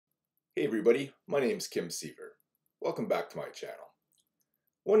Hey everybody, my name's Kim Seaver. Welcome back to my channel.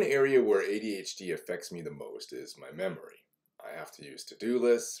 One area where ADHD affects me the most is my memory. I have to use to-do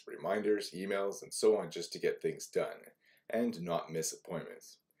lists, reminders, emails, and so on just to get things done and not miss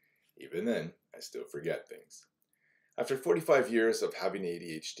appointments. Even then, I still forget things. After 45 years of having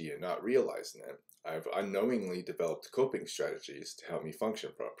ADHD and not realizing it, I've unknowingly developed coping strategies to help me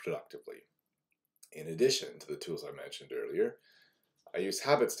function productively. In addition to the tools I mentioned earlier, I use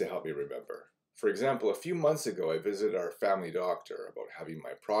habits to help me remember. For example, a few months ago I visited our family doctor about having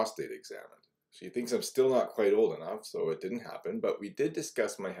my prostate examined. She thinks I'm still not quite old enough, so it didn't happen, but we did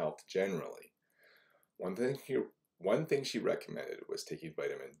discuss my health generally. One thing she recommended was taking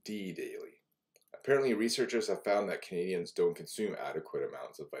vitamin D daily. Apparently, researchers have found that Canadians don't consume adequate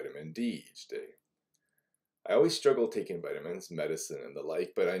amounts of vitamin D each day. I always struggled taking vitamins, medicine, and the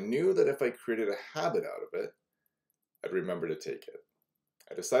like, but I knew that if I created a habit out of it, I'd remember to take it.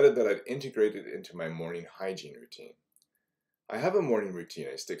 I decided that I'd integrate it into my morning hygiene routine. I have a morning routine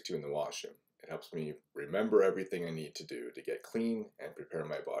I stick to in the washroom. It helps me remember everything I need to do to get clean and prepare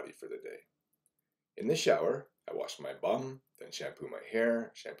my body for the day. In the shower, I wash my bum, then shampoo my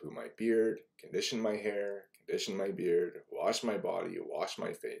hair, shampoo my beard, condition my hair, condition my beard, wash my body, wash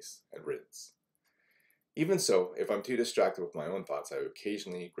my face, and rinse. Even so, if I'm too distracted with my own thoughts, I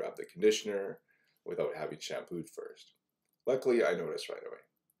occasionally grab the conditioner without having shampooed first. Luckily, I notice right away.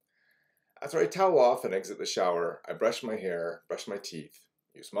 After I towel off and exit the shower, I brush my hair, brush my teeth,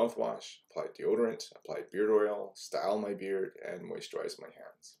 use mouthwash, apply deodorant, apply beard oil, style my beard, and moisturize my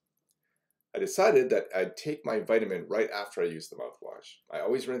hands. I decided that I'd take my vitamin right after I use the mouthwash. I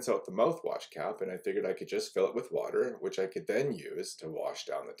always rinse out the mouthwash cap, and I figured I could just fill it with water, which I could then use to wash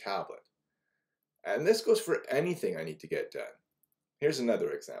down the tablet. And this goes for anything I need to get done. Here's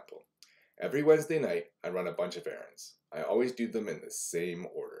another example. Every Wednesday night, I run a bunch of errands. I always do them in the same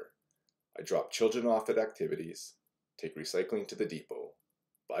order. I drop children off at activities, take recycling to the depot,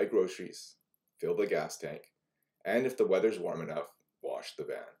 buy groceries, fill the gas tank, and if the weather's warm enough, wash the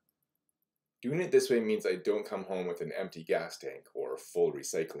van. Doing it this way means I don't come home with an empty gas tank or full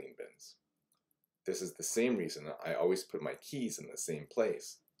recycling bins. This is the same reason I always put my keys in the same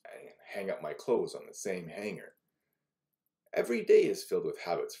place and hang up my clothes on the same hanger. Every day is filled with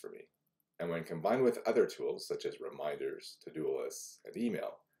habits for me, and when combined with other tools such as reminders, to-do lists, and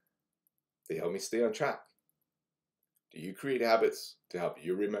email, they help me stay on track. Do you create habits to help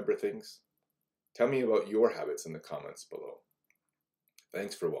you remember things? Tell me about your habits in the comments below.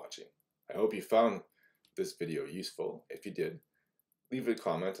 Thanks for watching. I hope you found this video useful. If you did, leave a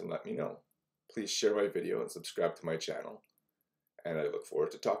comment and let me know. Please share my video and subscribe to my channel. And I look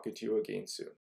forward to talking to you again soon.